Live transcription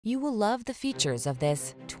You will love the features of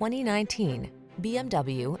this 2019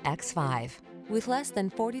 BMW X5. With less than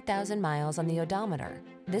 40,000 miles on the odometer,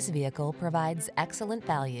 this vehicle provides excellent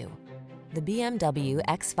value. The BMW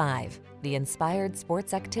X5, the inspired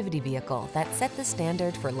sports activity vehicle that set the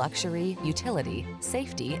standard for luxury, utility,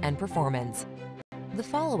 safety, and performance. The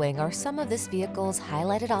following are some of this vehicle's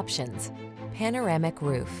highlighted options: panoramic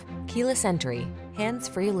roof, keyless entry,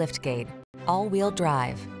 hands-free liftgate, all-wheel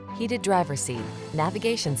drive, heated driver's seat,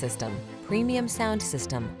 navigation system, premium sound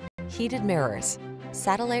system, heated mirrors,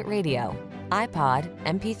 satellite radio, iPod,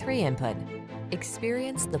 MP3 input.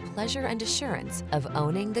 Experience the pleasure and assurance of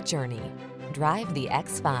owning the journey. Drive the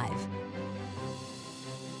X5.